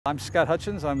I'm Scott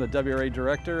Hutchins, I'm the WRA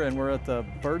Director, and we're at the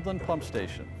Birdland pump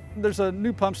station. There's a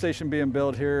new pump station being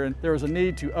built here, and there was a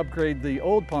need to upgrade the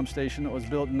old pump station that was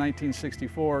built in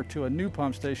 1964 to a new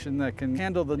pump station that can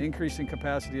handle the increasing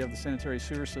capacity of the sanitary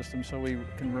sewer system so we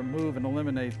can remove and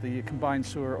eliminate the combined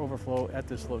sewer overflow at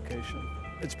this location.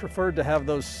 It's preferred to have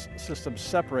those systems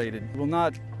separated. We'll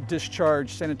not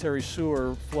discharge sanitary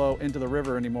sewer flow into the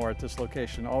river anymore at this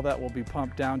location. All that will be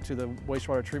pumped down to the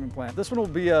wastewater treatment plant. This one will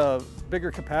be a bigger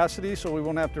capacity, so we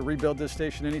won't have to rebuild this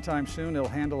station anytime soon. It'll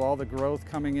handle all the growth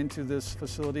coming into this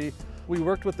facility. We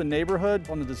worked with the neighborhood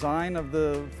on the design of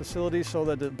the facility so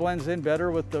that it blends in better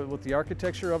with the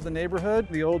architecture of the neighborhood.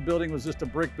 The old building was just a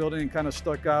brick building and kind of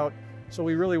stuck out. So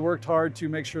we really worked hard to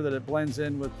make sure that it blends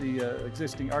in with the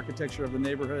existing architecture of the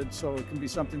neighborhood, so it can be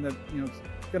something that, it's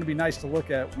going to be nice to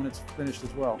look at when it's finished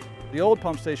as well. The old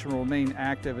pump station will remain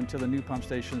active until the new pump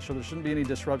station, so there shouldn't be any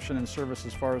disruption in service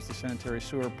as far as the sanitary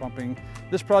sewer pumping.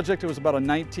 This project, it was about a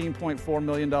 $19.4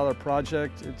 million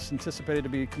project. It's anticipated to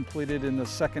be completed in the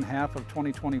second half of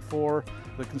 2024.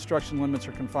 The construction limits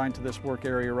are confined to this work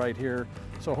area right here.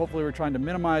 So hopefully we're trying to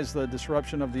minimize the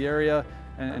disruption of the area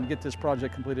and get this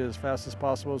project completed as fast as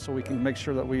possible so we can make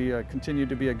sure that we continue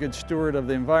to be a good steward of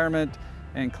the environment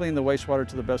and clean the wastewater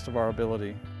to the best of our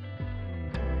ability.